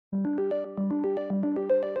Hello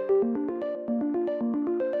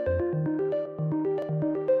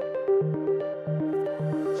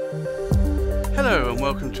and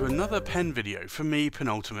welcome to another pen video from me,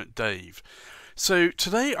 Penultimate Dave. So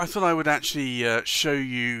today I thought I would actually show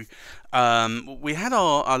you, we had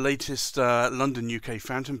our latest London UK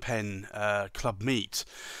Fountain Pen Club meet,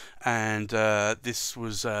 and this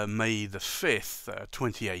was May the 5th,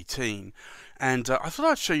 2018. And I thought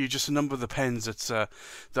I'd show you just a number of the pens that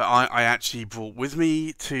I actually brought with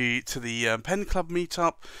me to the Pen Club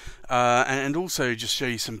meetup, and also just show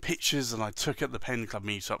you some pictures that I took at the Pen Club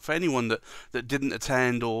meetup for anyone that didn't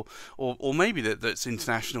attend, or maybe that's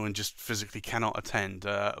international and just physically cannot attend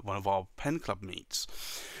one of our Pen Club meets.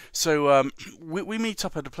 So we meet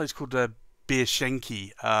up at a place called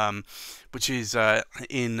Bierschenki, which is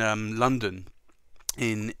in London,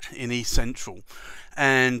 in East Central,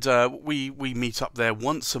 and we meet up there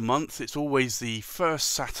once a month. It's always the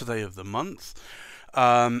first Saturday of the month.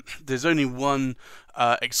 There's only one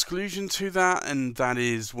exclusion to that, and that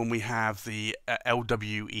is when we have the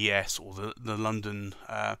LWES, or the London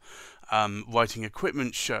Writing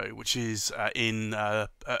Equipment Show, which is in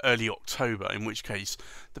early October, in which case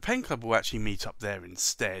the Pen Club will actually meet up there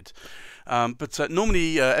instead. But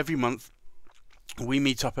normally every month we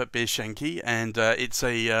meet up at Bierschenki, and it's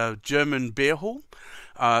a German beer hall,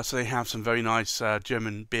 so they have some very nice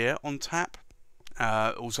German beer on tap.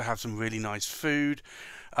 Also have some really nice food.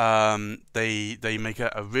 They make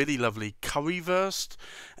a really lovely currywurst,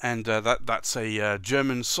 and that's a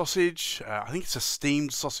German sausage. I think it's a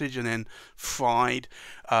steamed sausage and then fried.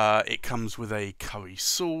 It comes with a curry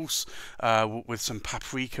sauce with some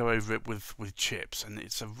paprika over it with chips, and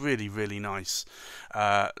it's a really nice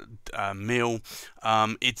meal.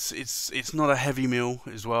 It's not a heavy meal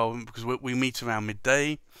as well, because we meet around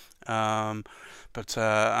midday. But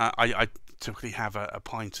I typically have a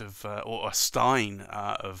pint of or a stein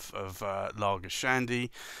of lager shandy.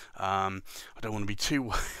 I don't want to be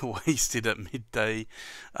too wasted at midday.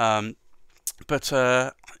 But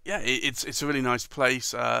yeah, it's a really nice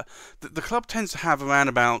place. The club tends to have around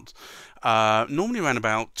about normally around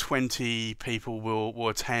about 20 people will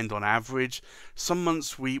attend on average. Some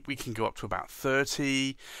months we can go up to about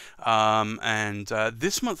 30, and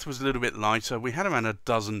this month was a little bit lighter. We had around a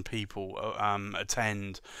dozen people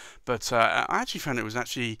attend, but I actually found it was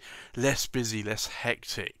actually less busy, less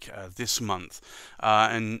hectic this month,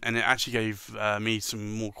 and it actually gave me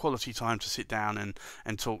some more quality time to sit down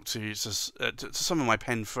and talk to some of my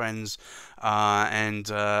pen friends, and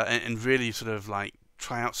really sort of like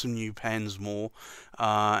try out some new pens more,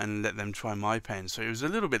 and let them try my pen. So it was a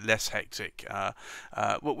little bit less hectic,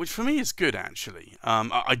 which for me is good actually.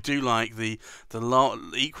 I do like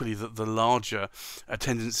equally the larger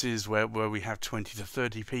attendances where we have 20 to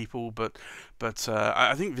 30 people, but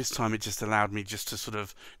I think this time it just allowed me just to sort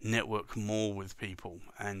of network more with people,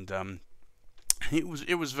 and it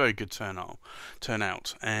was very good turnout,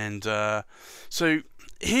 and so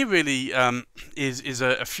here really is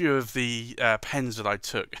a few of the pens that I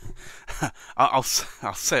took. I'll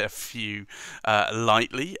say a few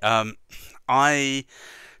lightly. I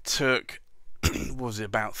took what was it,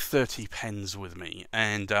 about 30 pens with me,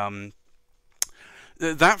 and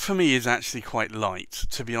that for me is actually quite light,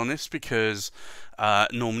 to be honest, because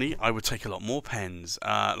normally I would take a lot more pens.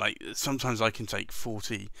 Like sometimes I can take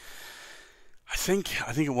 40. I think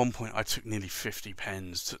at one point I took nearly 50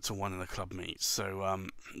 pens to one of the club meets. So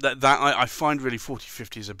I find really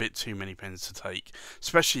 40-50 is a bit too many pens to take,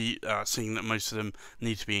 especially seeing that most of them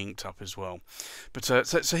need to be inked up as well. But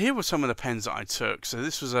so here were some of the pens that I took. So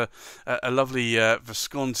this was a lovely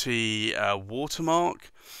Visconti watermark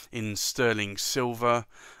in sterling silver.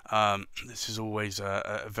 This is always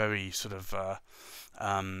a very sort of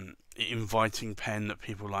inviting pen that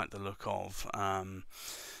people like the look of.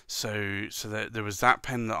 So there was that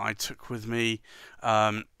pen that I took with me.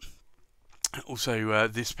 Also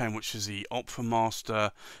this pen, which is the Opera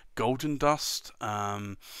Master Golden Dust,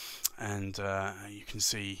 and you can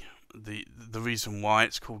see the reason why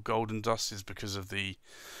it's called Golden Dust is because of the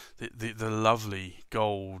lovely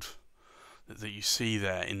gold that you see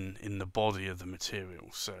there in the body of the material.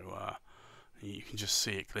 So you can just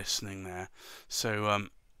see it glistening there. So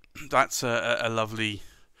that's a lovely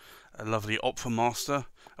Opera Master.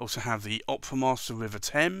 Also have the Opera Master River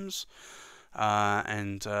Thames,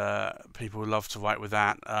 and people love to write with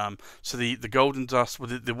that. So the Golden Dust, well,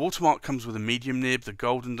 the watermark comes with a medium nib. The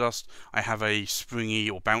Golden Dust, I have a springy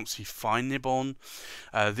or bouncy fine nib on.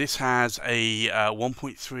 This has a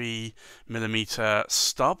 1.3mm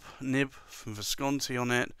stub nib from Visconti on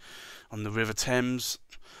it, on the River Thames.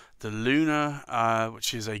 Luna,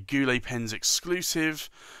 which is a Goulet Pens exclusive.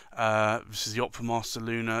 This is the Opera Master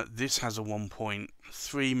Luna. This has a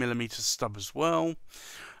 1.3mm stub as well,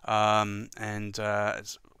 and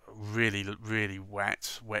it's really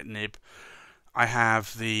wet nib. I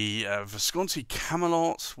have the Visconti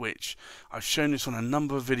Camelot, which I've shown this on a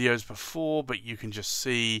number of videos before, but you can just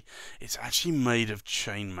see it's actually made of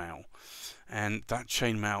chainmail, and that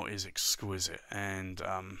chainmail is exquisite, and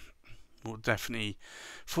well, definitely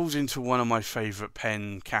falls into one of my favourite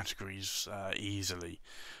pen categories easily.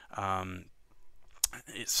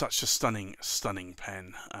 It's such a stunning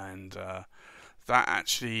pen, and that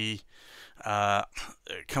actually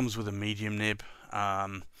it comes with a medium nib.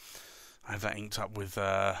 I have that inked up with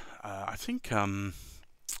I think Mont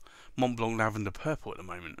Blanc Lavender Purple at the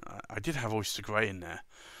moment. I did have Oyster Grey in there,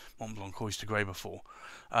 Mont Blanc Oyster Grey before.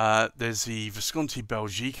 There's the Visconti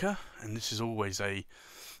Belgica, and this is always a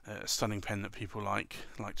stunning pen that people like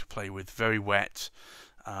to play with. Very wet,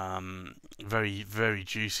 very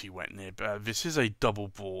juicy wet nib. This is a double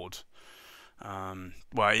broad.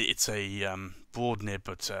 Well, it's a broad nib,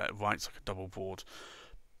 but writes like a double broad.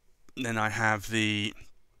 Then I have the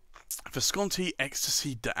Visconti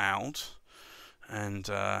Ecstasy d'Aude, and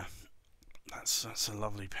that's a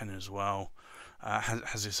lovely pen as well.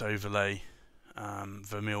 Has this overlay,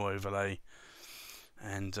 vermeil overlay,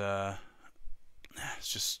 and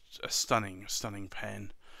it's just a stunning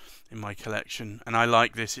pen in my collection, and I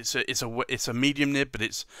like this. It's a medium nib, but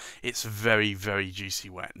it's very juicy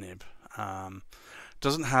wet nib.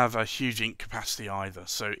 Doesn't have a huge ink capacity either,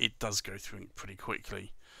 so it does go through ink pretty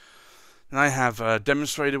quickly. And I have a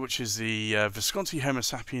demonstrator, which is the Visconti Homo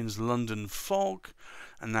Sapiens London Fog,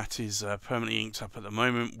 and that is permanently inked up at the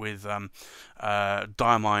moment with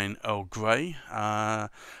Diamine Earl Grey.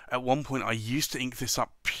 At one point I used to ink this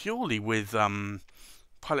up purely with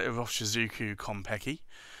Pilot of Oshizuku Konpeki,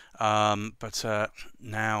 but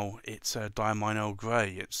now it's Diamine Earl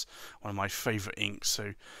Grey. It's one of my favourite inks,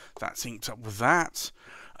 so that's inked up with that.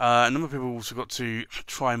 A number of people also got to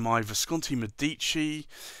try my Visconti Medici,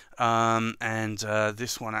 and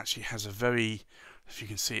this one actually has a very, if you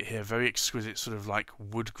can see it here, very exquisite sort of like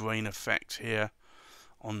wood grain effect here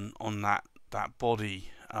on that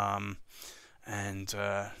body, and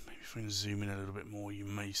maybe if we can zoom in a little bit more, you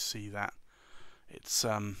may see that. It's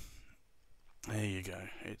there you go.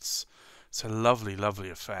 It's a lovely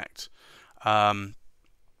effect.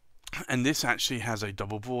 And this actually has a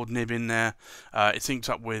double broad nib in there. It's inked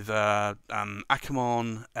up with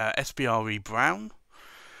Akamon SBRE Brown,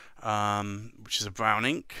 which is a brown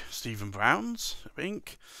ink, Stephen Brown's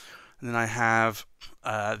ink. And then I have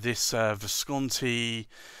this Visconti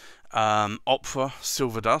Opera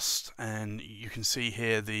Silver Dust, and you can see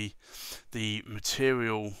here the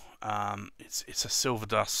material. It's a silver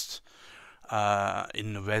dust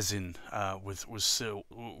in the resin with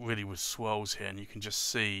swirls here, and you can just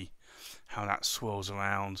see how that swirls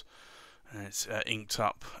around, and it's inked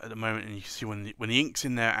up at the moment, and you can see when the ink's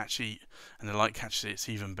in there actually and the light catches it, it's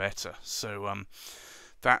even better. So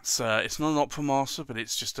that's it's not an Opera Master, but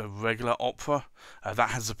it's just a regular Opera that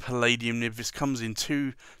has a palladium nib. This comes in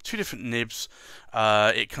two different nibs.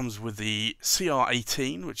 It comes with the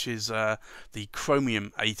CR18, which is the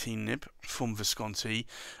chromium 18 nib from Visconti.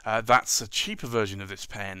 That's a cheaper version of this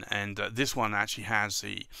pen, and this one actually has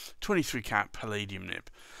the 23 cat palladium nib.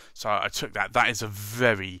 So I took that. That is a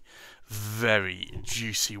very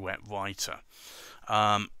juicy wet writer.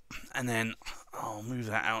 And then I'll move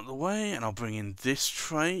that out of the way, and I'll bring in this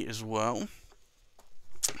tray as well.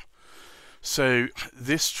 So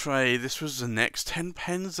this tray, this was the next 10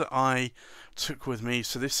 pens that I took with me.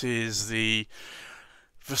 So this is the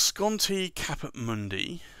Visconti Caput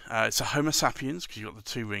Mundi. It's a Homo Sapiens, because you've got the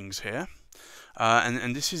two rings here.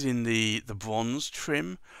 And this is in the bronze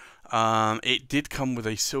trim. It did come with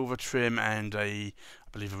a silver trim and I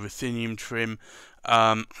believe a ruthenium trim.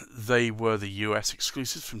 They were the US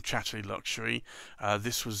exclusives from Chattery Luxury.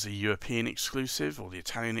 This was the European exclusive, or the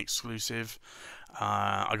Italian exclusive.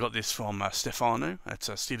 I got this from Stefano at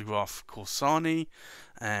Stilograph Corsani,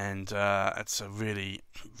 and it's a really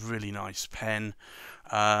nice pen.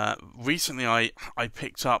 Recently I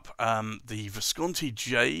picked up the Visconti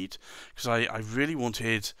Jade, because I really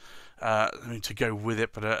wanted to go with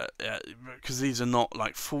it, but because these are not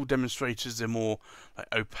like full demonstrators, they're more like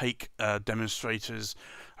opaque demonstrators.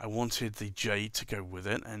 I wanted the Jade to go with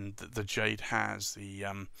it, and the Jade has the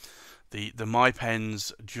My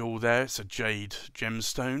Pen's jewel there. It's a jade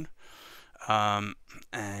gemstone,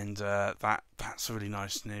 and that's a really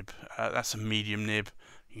nice nib. That's a medium nib.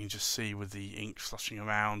 You can just see with the ink slushing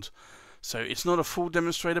around. So it's not a full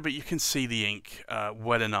demonstrator, but you can see the ink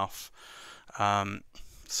well enough.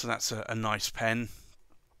 So that's a nice pen.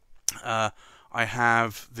 I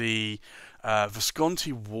have the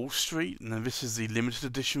Visconti Wall Street, and this is the limited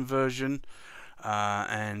edition version,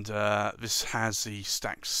 and this has the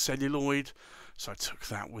stacked celluloid, so I took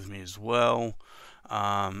that with me as well.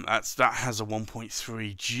 That has a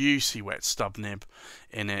 1.3 juicy wet stub nib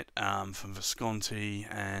in it from Visconti,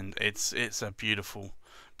 and it's a beautiful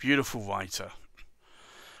writer.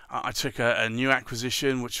 I took a new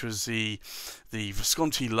acquisition, which was the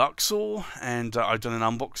Visconti Luxor, and I've done an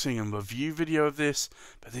unboxing and review video of this.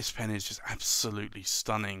 But this pen is just absolutely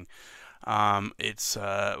stunning. It's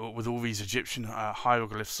with all these Egyptian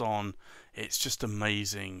hieroglyphs on. It's just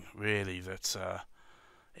amazing, really. That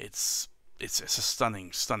it's a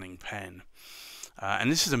stunning pen.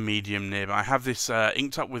 And this is a medium nib. I have this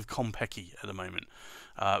inked up with Konpeki at the moment,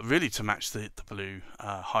 really to match the blue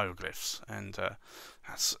hieroglyphs, and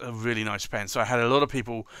that's a really nice pen. So I had a lot of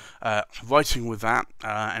people writing with that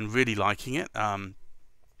and really liking it at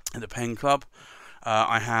the pen club.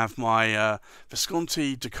 I have my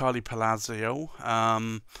Visconti Ducati Palazzo,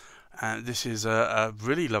 and this is a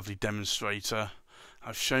really lovely demonstrator.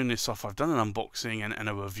 I've shown this off. I've done an unboxing and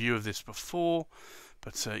a review of this before,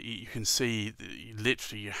 but you can see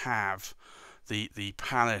literally you have the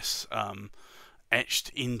palace etched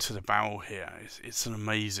into the barrel here. It's an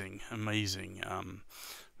amazing.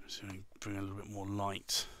 Just going to bring a little bit more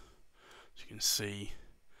light, so you can see.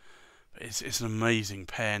 But it's an amazing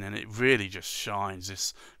pen, and it really just shines.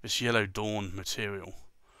 This yellow dawn material.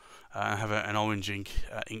 I have an orange ink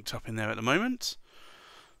inked up in there at the moment.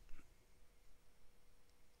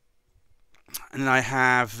 And then I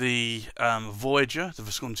have the Voyager, the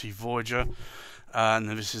Visconti Voyager, and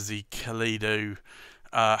then this is the Kaleido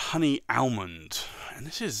Honey Almond, and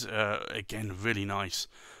this is again a really nice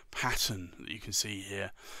pattern that you can see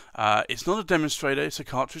here. It's not a demonstrator; it's a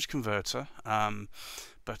cartridge converter,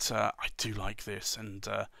 but I do like this, and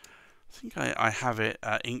I think I have it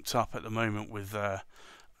inked up at the moment with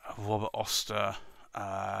Robert Oster.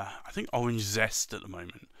 I think Orange Zest at the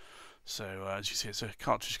moment. So as you see, it's a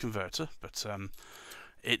cartridge converter, but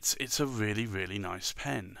it's a really nice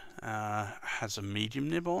pen. Has a medium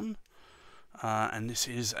nib on, and this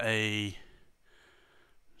is a.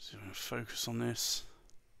 So I'm going to focus on this.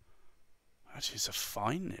 Actually, it's a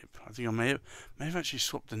fine nib. I think I may have actually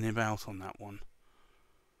swapped the nib out on that one.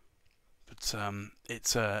 But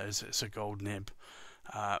it's a gold nib,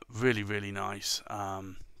 really nice.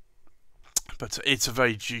 But it's a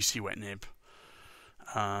very juicy wet nib.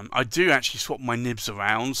 I do actually swap my nibs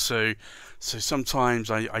around, so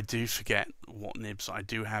sometimes I do forget what nibs I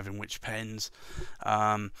do have in which pens.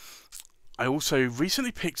 I also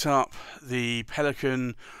recently picked up the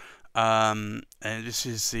Pelikan, and this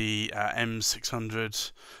is the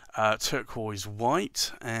M600 turquoise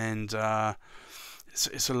white, and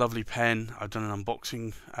it's a lovely pen. I've done an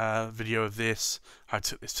unboxing video of this. I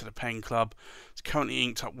took this to the pen club. It's currently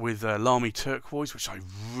inked up with Lamy turquoise, which I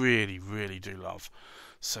really do love.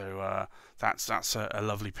 So that's a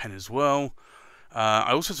lovely pen as well.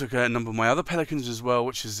 I also took a number of my other Pelikans as well,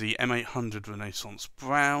 which is the M800 Renaissance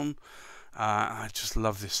Brown. I just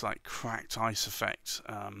love this like cracked ice effect.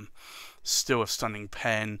 Still a stunning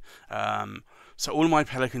pen. So all of my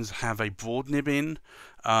Pelikans have a broad nib in.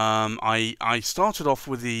 I started off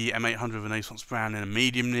with the M800 Renaissance Brown in a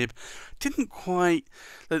medium nib. Didn't quite.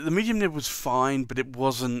 The medium nib was fine, but it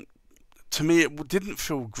wasn't. To me, it didn't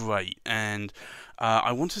feel great, and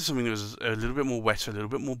I wanted something that was a little bit more wetter, a little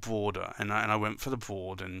bit more broader, and I went for the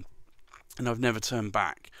broad, and I've never turned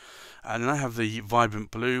back. And then I have the Vibrant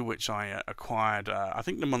Blue, which I acquired, I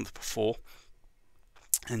think, the month before.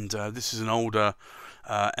 And this is an older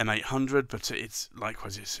M800, but it's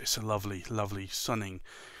likewise, it's a lovely, stunning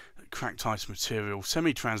cracked ice material,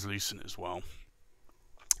 semi-translucent as well.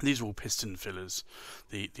 These are all piston fillers,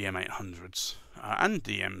 the M800s, and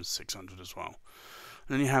the M600 as well.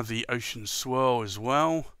 And then you have the Ocean Swirl as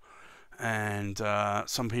well. And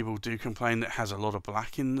some people do complain that it has a lot of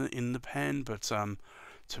black in the pen, but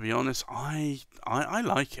to be honest, I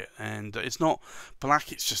like it, and it's not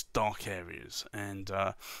black; it's just dark areas, and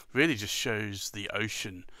really just shows the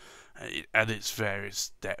ocean at its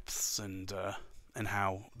various depths, and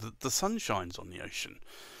how the sun shines on the ocean.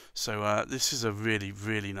 So this is a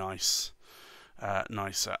really nice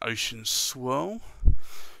Ocean Swirl.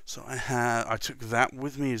 So I took that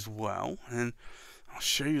with me as well, and I'll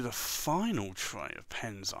show you the final tray of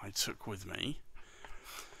pens I took with me.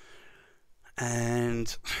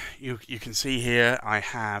 And you can see here I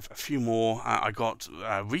have a few more. I got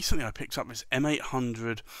recently I picked up this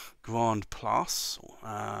M800 Grand Plus.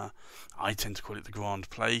 I tend to call it the Grand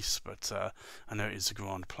Place, but I know it is the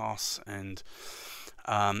Grand Plus. And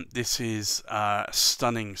This is a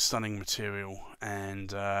stunning material,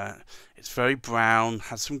 and it's very brown,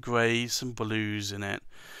 has some greys, some blues in it.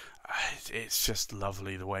 It's just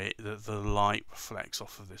lovely the way the light reflects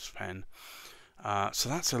off of this pen. So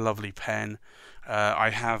that's a lovely pen. I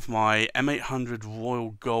have my M800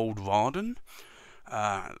 Royal Gold Rawdon.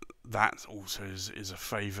 That also is a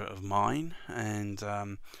favourite of mine, and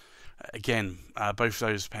again, both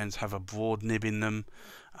those pens have a broad nib in them.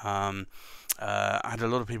 I had a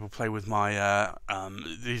lot of people play with my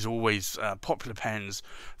these are always popular pens,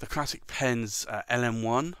 the classic pens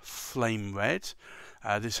LM1 Flame Red.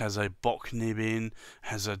 This has a Bock nib in,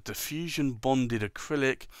 has a diffusion bonded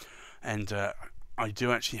acrylic, and I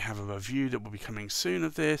do actually have a review that will be coming soon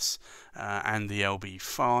of this, and the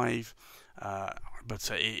LB5,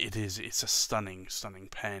 but it's a stunning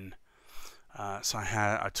pen. So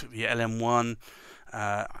I took the LM1.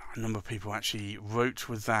 A number of people actually wrote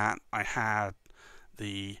with that. I had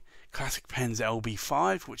the Classic Pens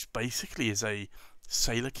LB5, which basically is a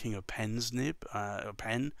Sailor King of Pens nib, a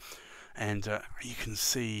pen, and you can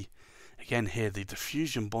see again here the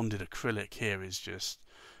diffusion bonded acrylic here is just,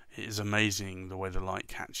 it is amazing the way the light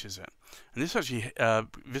catches it. And this actually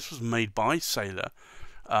this was made by Sailor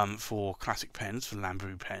for classic pens, for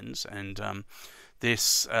Lambrou pens, and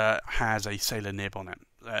this has a Sailor nib on it,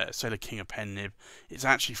 Sailor King of Pen nib. It's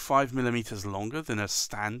actually 5mm longer than a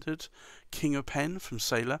standard King of Pen from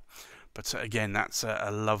Sailor, but again, that's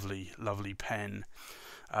a lovely pen.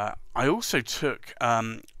 I also took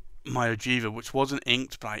my Ogiva, which wasn't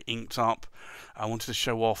inked, but I inked up. I wanted to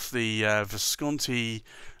show off the Visconti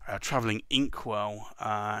travelling inkwell,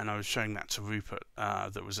 and I was showing that to Rupert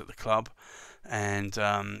that was at the club, and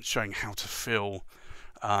showing how to fill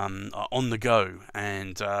on the go,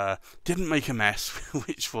 and didn't make a mess,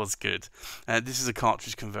 which was good. This is a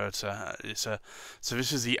cartridge converter. So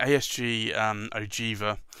this is the ASG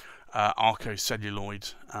Ogiva Arco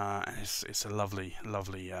Celluloid, and it's a lovely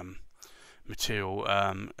material.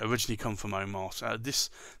 Originally come from Omas. This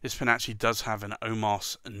pen actually does have an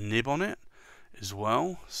Omas nib on it as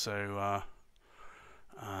well. So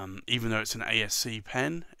even though it's an ASC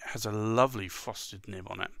pen, it has a lovely frosted nib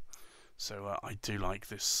on it. So I do like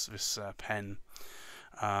this pen,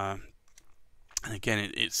 and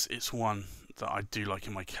again, it's one that I do like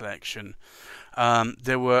in my collection.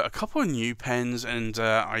 There were a couple of new pens, and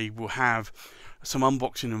I will have some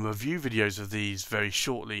unboxing and review videos of these very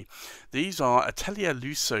shortly. These are Atelier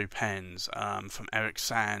Lusso pens from Eric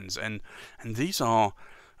Sands, and these are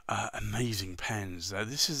amazing pens.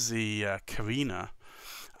 This is the Carina,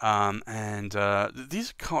 and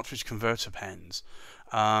these are cartridge converter pens.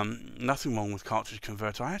 Nothing wrong with cartridge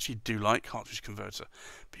converter. I actually do like cartridge converter,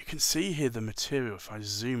 but you can see here the material. If I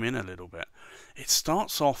zoom in a little bit, it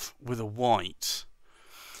starts off with a white,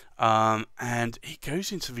 and it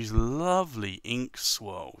goes into these lovely ink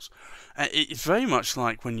swirls. It's very much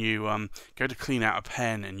like when you go to clean out a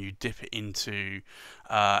pen and you dip it into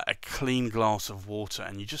a clean glass of water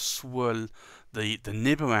and you just swirl the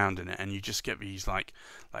nib around in it, and you just get these like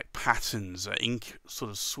patterns, ink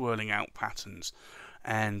sort of swirling out patterns.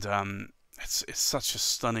 And it's such a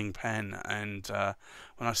stunning pen, and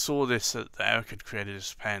when I saw this that Eric had created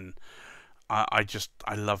this pen, I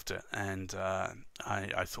loved it, and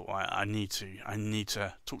I thought I need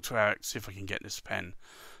to talk to Eric, see if I can get this pen.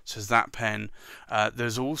 So there's that pen.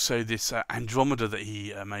 There's also this Andromeda that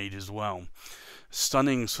he made as well.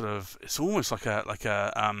 Stunning, sort of. It's almost like a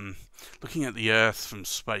looking at the Earth from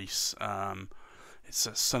space. It's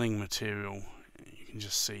a stunning material. You can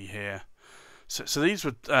just see here. So these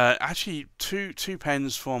were actually two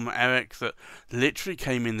pens from Eric that literally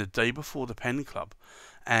came in the day before the pen club,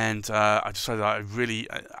 and I decided I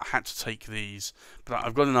had to take these. But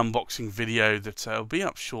I've got an unboxing video that will be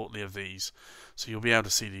up shortly of these, so you'll be able to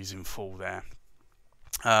see these in full there.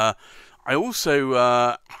 I also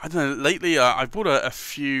I don't know, lately I've bought a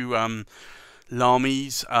few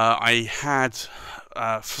Lamis. I had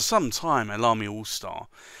for some time a Lamy All-Star.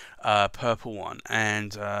 Purple one,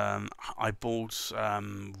 and I bought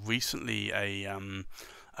recently a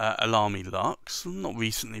Lamy Lux. Not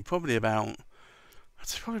recently, probably about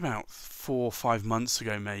 4 or 5 months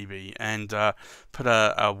ago maybe, and put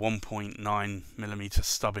a 1.9mm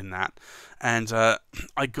stub in that, and I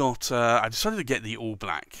decided to get the all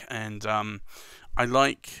black, and I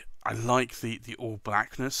like the all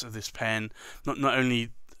blackness of this pen. Not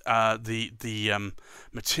only the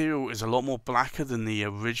material is a lot more blacker than the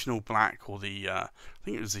original black, or the I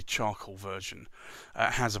think it was the charcoal version.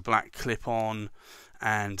 It has a black clip on,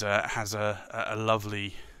 and has a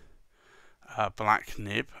lovely black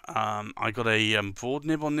nib. I got a broad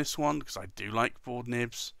nib on this one because I do like broad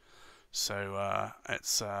nibs. So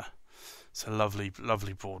it's a lovely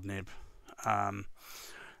broad nib.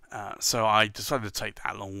 So I decided to take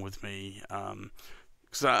that along with me.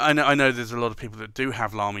 Because I know there's a lot of people that do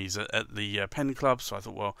have Lamis at the pen club, so I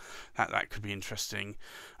thought, well, that could be interesting.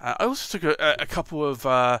 I also took a couple of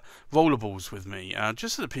rollerballs with me,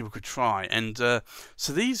 just so that people could try. And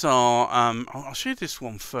so these are, I'll show you this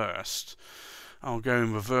one first. I'll go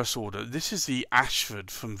in reverse order. This is the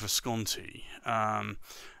Ashford from Visconti, and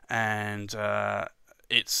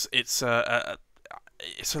it's a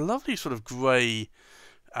lovely sort of grey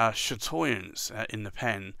chatoyance in the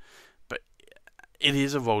pen. It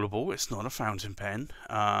is a rollerball, it's not a fountain pen,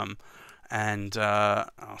 and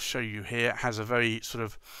I'll show you here. It has a very sort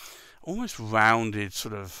of almost rounded,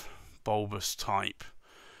 sort of bulbous type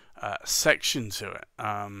section to it,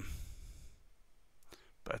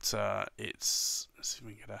 but let's see if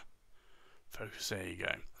we can get a focus. There you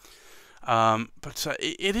go. But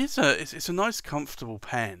it's a nice, comfortable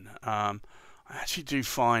pen. I actually do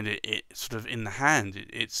find it sort of in the hand.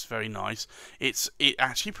 It's very nice. It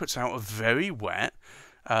actually puts out a very wet,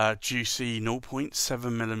 juicy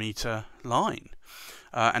 0.7mm line,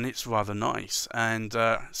 and it's rather nice. And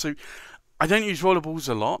so I don't use rollerballs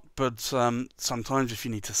a lot, but sometimes if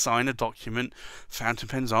you need to sign a document, fountain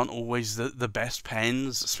pens aren't always the best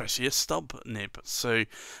pens, especially a stub nib. So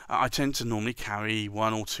I tend to normally carry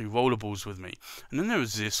 1 or 2 rollerballs with me. And then there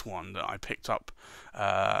was this one that I picked up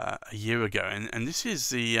a year ago, and this is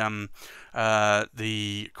the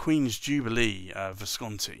Queen's Jubilee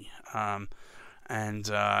Visconti, and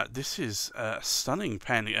this is a stunning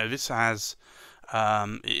pen. This has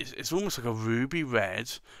it's almost like a ruby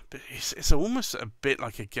red, but it's almost a bit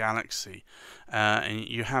like a galaxy, and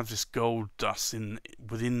you have this gold dust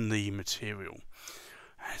within the material.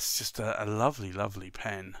 It's just a lovely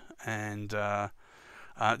pen, and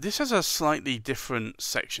this has a slightly different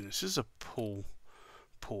section. This is a pull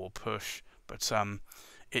or push, but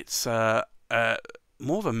it's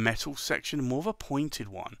more of a metal section, more of a pointed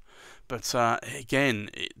one. But again,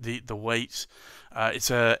 the weight, it's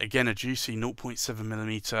again a juicy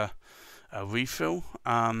 0.7mm refill.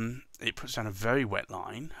 It puts down a very wet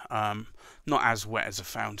line, not as wet as a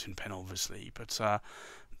fountain pen, obviously, but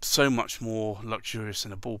so much more luxurious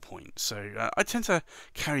than a ballpoint. So I tend to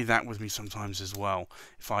carry that with me sometimes as well,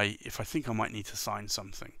 if I think I might need to sign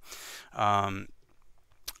something.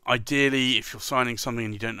 Ideally, if you're signing something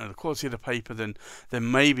and you don't know the quality of the paper, then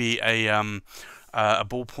maybe a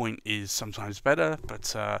ballpoint is sometimes better,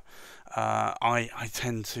 but I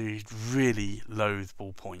tend to really loathe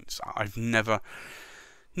ballpoints. I've never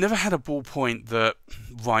had a ballpoint that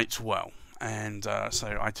writes well, and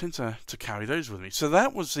so I tend to carry those with me. So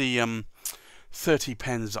that was the 30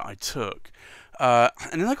 pens that I took,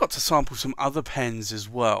 and then I got to sample some other pens as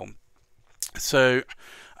well. So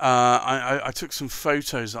I took some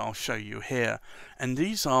photos that I'll show you here, and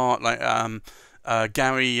these are like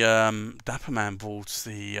Gary Dapperman bought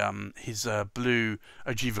his blue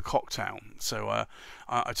Ogiva cocktail. So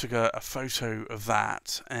I took a photo of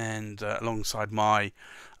that, and alongside my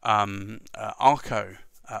Arco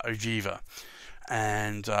Ogiva,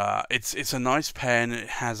 and it's a nice pen. It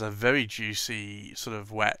has a very juicy sort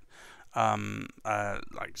of wet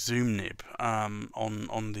like zoom nib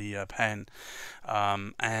on the pen,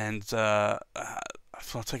 and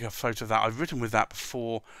I'll take a photo of that. I've written with that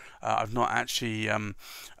before. I've not actually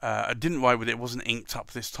I didn't write with it. It wasn't inked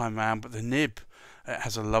up this time around, but the nib, it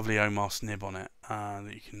has a lovely Omas nib on it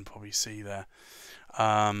that you can probably see there,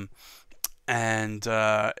 and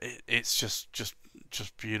it's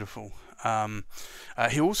just beautiful.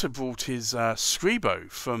 He also brought his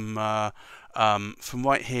Scribo from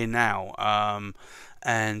Right Here Now,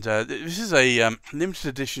 and this is a limited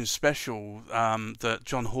edition special that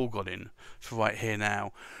John Hall got in for Right Here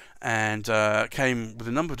Now, and came with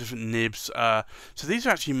a number of different nibs. So these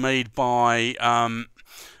are actually made by some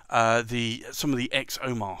of the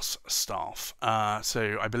ex-OMAS staff.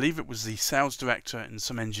 So I believe it was the sales director and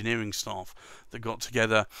some engineering staff that got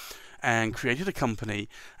together and created a company,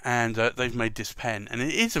 and they've made this pen, and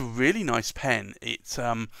it is a really nice pen. It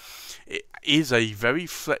is a very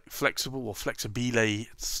flexible or flexibile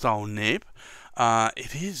style nib.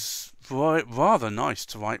 It is rather nice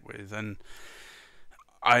to write with, and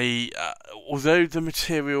although the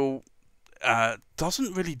material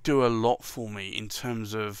doesn't really do a lot for me in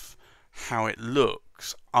terms of how it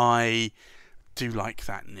looks, I do like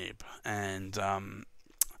that nib, and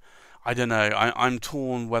I don't know, I'm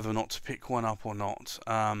torn whether or not to pick one up or not.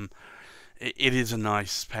 It is a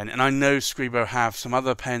nice pen, and I know Scribo have some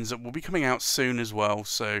other pens that will be coming out soon as well,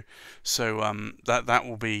 so that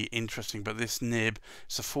will be interesting. But this nib,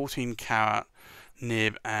 it's a 14 karat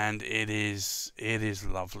nib, and it is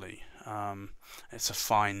lovely. It's a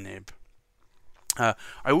fine nib. I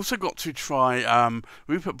also got to try,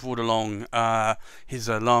 Rupert brought along his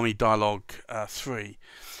Lamy Dialogue 3,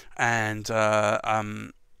 and that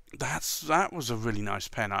was a really nice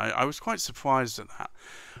pen. I was quite surprised at that.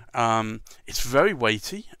 It's very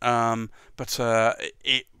weighty, but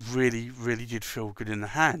it really did feel good in the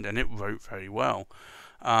hand, and it wrote very well.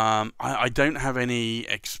 I don't have any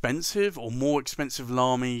expensive or more expensive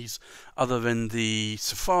Lamies other than the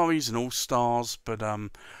Safaris and All Stars, but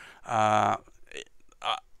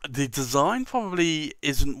the design probably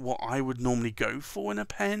isn't what I would normally go for in a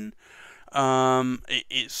pen.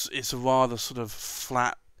 It's a rather sort of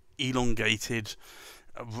flat, elongated,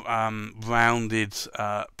 rounded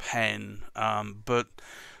pen, but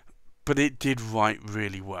it did write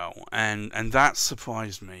really well, and that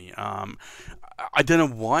surprised me. I don't know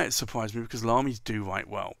why it surprised me, because Lamies do write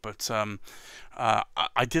well, but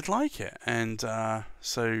I did like it, and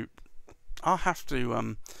so I'll have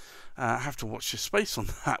to watch this space on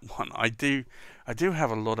that one. I do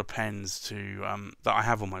have a lot of pens that I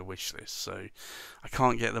have on my wish list, so I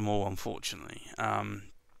can't get them all, unfortunately.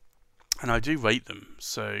 And I do rate them,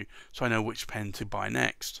 so I know which pen to buy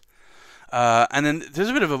next. And then there's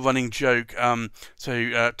a bit of a running joke.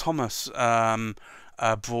 Thomas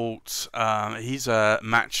brought, he's a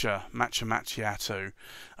Matcha Macchiato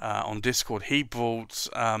on Discord. He brought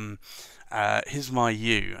his My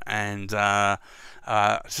You, and so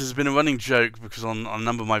there's been a running joke, because on a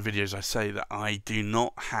number of my videos I say that I do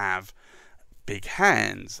not have big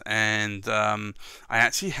hands, and I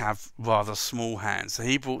actually have rather small hands. So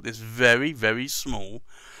he bought this very small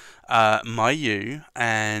My You,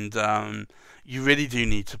 and you really do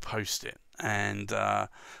need to post it, and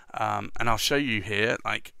I'll show you here.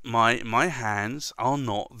 Like my hands are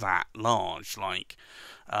not that large. Like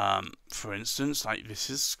for instance, like this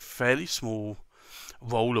is fairly small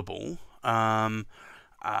rollerball. I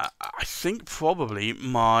think probably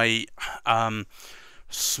my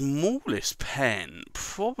smallest pen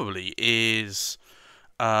probably is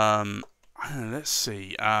I don't know, let's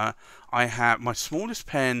see. I have my smallest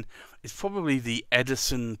pen is probably the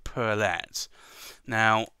Edison Perlette.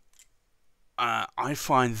 Now I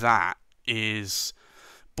find that is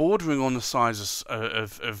bordering on the size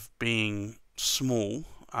of being small,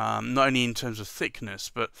 not only in terms of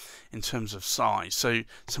thickness but in terms of size. So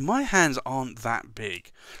my hands aren't that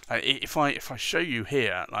big. If I show you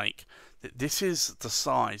here, like this is the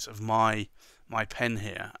size of my pen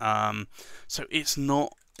here. So it's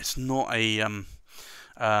not a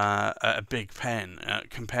big pen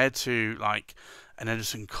compared to like an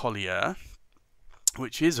Edison Collier,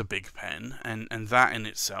 which is a big pen, and that in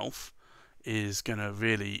itself is gonna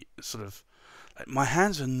really sort of, like, my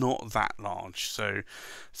hands are not that large, so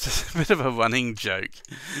it's a bit of a running joke.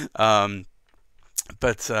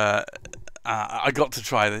 But I got to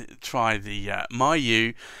try the My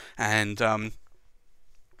You, and that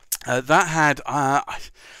had I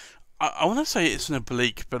want to say it's an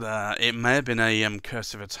oblique, but it may have been a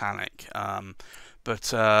cursive italic.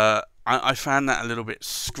 But I found that a little bit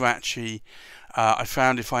scratchy. I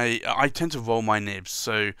found if I tend to roll my nibs,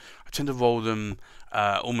 so I tend to roll them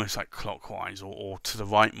almost like clockwise, or to the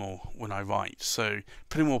right more when I write. So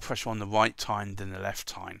putting more pressure on the right tine than the left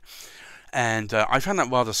tine. And I found that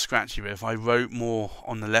rather scratchy, but if I wrote more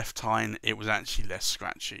on the left tine, it was actually less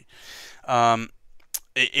scratchy.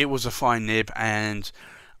 It was a fine nib, and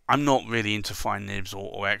I'm not really into fine nibs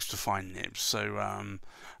or extra fine nibs, so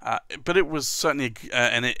but it was certainly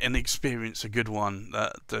an experience, a good one,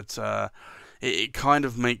 that it kind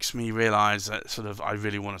of makes me realise that sort of I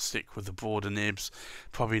really want to stick with the broader nibs,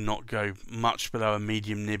 probably not go much below a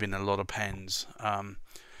medium nib in a lot of pens.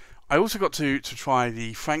 I also got to try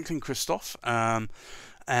the Franklin Christoph, and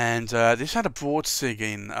this had a broad sig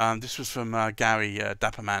in. This was from Gary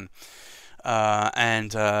Dapperman,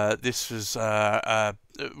 and this was a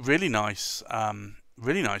really nice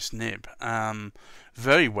nib.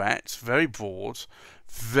 Very wet, very broad,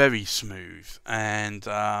 very smooth, and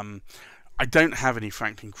I don't have any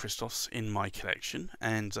Franklin Christophs in my collection,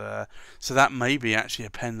 and so that may be actually a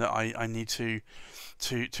pen that I need to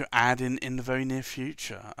add in the very near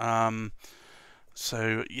future.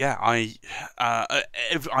 So yeah, I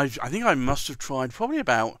think I must have tried probably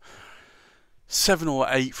about 7 or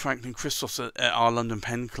 8 Franklin Christophs at our London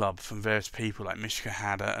Pen Club from various people. Like Mishka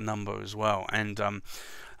had a number as well, and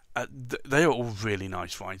they are all really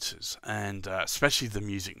nice writers, and especially the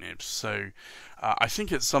music nibs. So I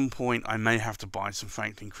think at some point I may have to buy some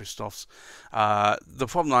Franklin Christophs. The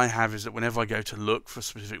problem I have is that whenever I go to look for a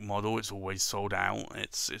specific model, it's always sold out.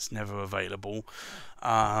 It's never available.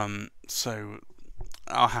 So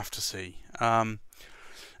I'll have to see. And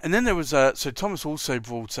then there was so Thomas also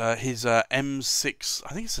brought his M6.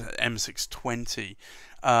 I think it's an M620.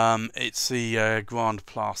 It's the Grand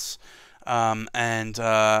Plus, and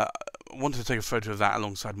wanted to take a photo of that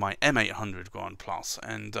alongside my M800 Grand Plus,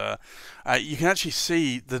 and you can actually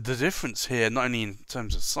see the difference here, not only in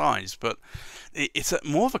terms of size, but it's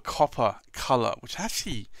more of a copper colour, which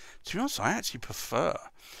actually, to be honest, I actually prefer.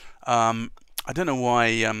 I don't know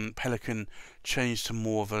why Pelican changed to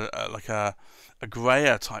more of a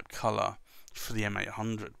grayer type colour for the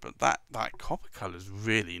M800, but that copper colour is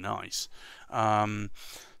really nice.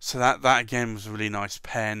 So that again was a really nice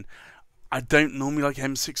pen. I don't normally like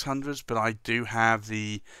M600s, but I do have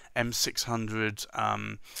the M600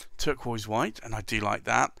 turquoise white, and I do like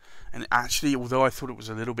that. And actually, although I thought it was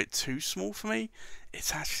a little bit too small for me,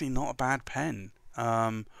 it's actually not a bad pen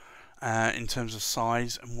in terms of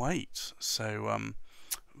size and weight. So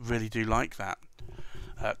really do like that.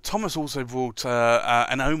 Thomas also brought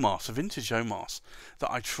an OMAS, a vintage OMAS that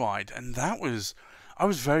I tried, and I was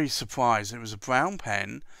very surprised. It was a brown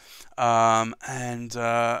pen, and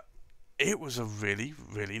it was a really,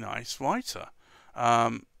 really nice writer.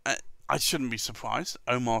 I shouldn't be surprised.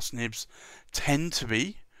 OMAS nibs tend to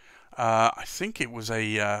be. I think it was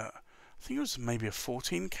maybe a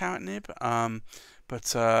 14 carat nib,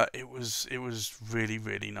 but it was really,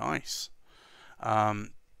 really nice.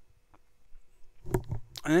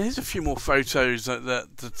 And here's a few more photos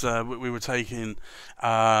that we were taking,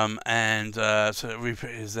 and so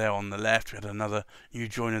Rupert is there on the left. We had another new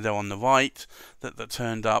joiner there on the right that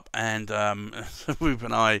turned up, and Rupert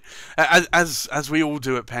and I, as we all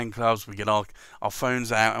do at pen clubs, we get our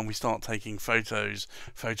phones out and we start taking photos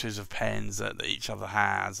of pens that each other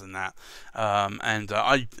has, and that. And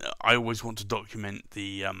I always want to document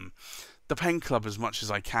the pen club as much as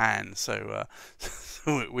I can, so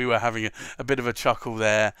we were having a bit of a chuckle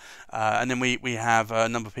there, and then we have a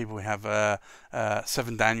number of people. We have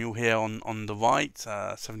Seven Daniel here on the right,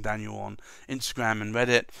 Seven Daniel on Instagram and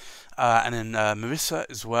Reddit, and then Marissa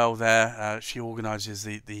as well there. She organises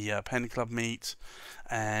the pen club meet,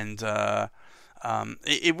 and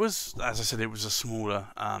it was, as I said, it was a smaller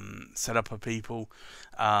setup of people,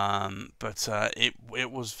 but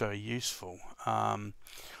it was very useful.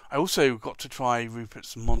 I also got to try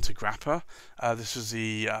Rupert's Montegrappa. This was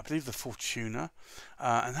I believe the Fortuna,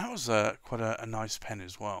 and that was quite a nice pen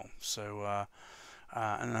as well. So,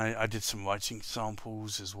 and I did some writing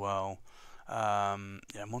samples as well. Yeah,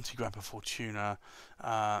 Montegrappa Fortuna.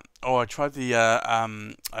 I tried the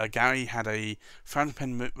Gary had a Fountain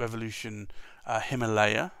Pen Revolution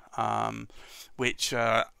Himalaya, which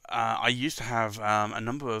I used to have a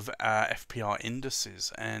number of FPR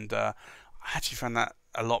indices, and I actually found that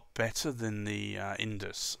a lot better than the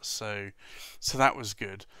Indus, so that was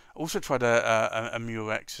good. Also tried a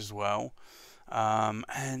Murex as well,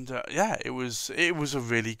 and yeah, it was a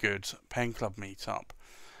really good pen club meetup.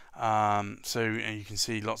 So you can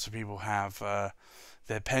see lots of people have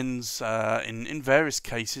their pens in various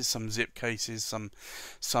cases, some zip cases,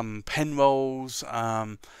 some pen rolls,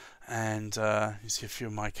 and you see a few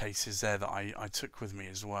of my cases there that I took with me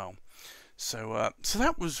as well. So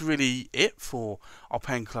that was really it for our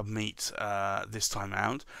pen club meet this time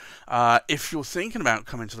out. If you're thinking about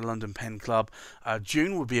coming to the London Pen Club,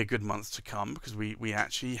 June would be a good month to come, because we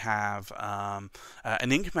actually have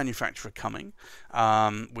an ink manufacturer coming,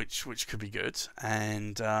 which could be good.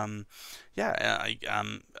 And yeah,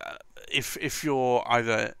 if you're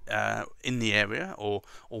either in the area or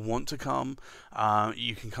want to come,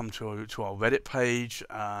 you can come to our Reddit page,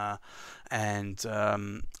 and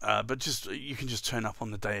but you can just turn up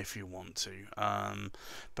on the day if you want to.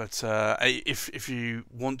 But if you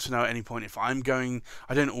want to know at any point if I'm going,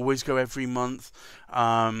 I don't always go every month,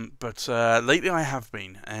 but lately I have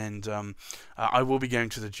been, and I will be going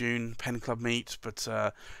to the June Pen Club meet. But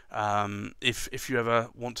if you ever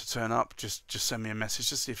want to turn up, just send me a message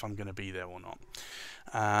to see if I'm going to be there or not.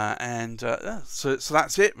 So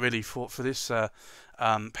that's it really for this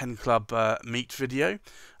Pen Club meet video.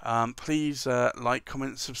 Please like,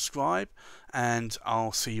 comment, subscribe, and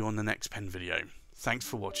I'll see you on the next pen video. Thanks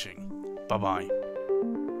for watching. Bye bye.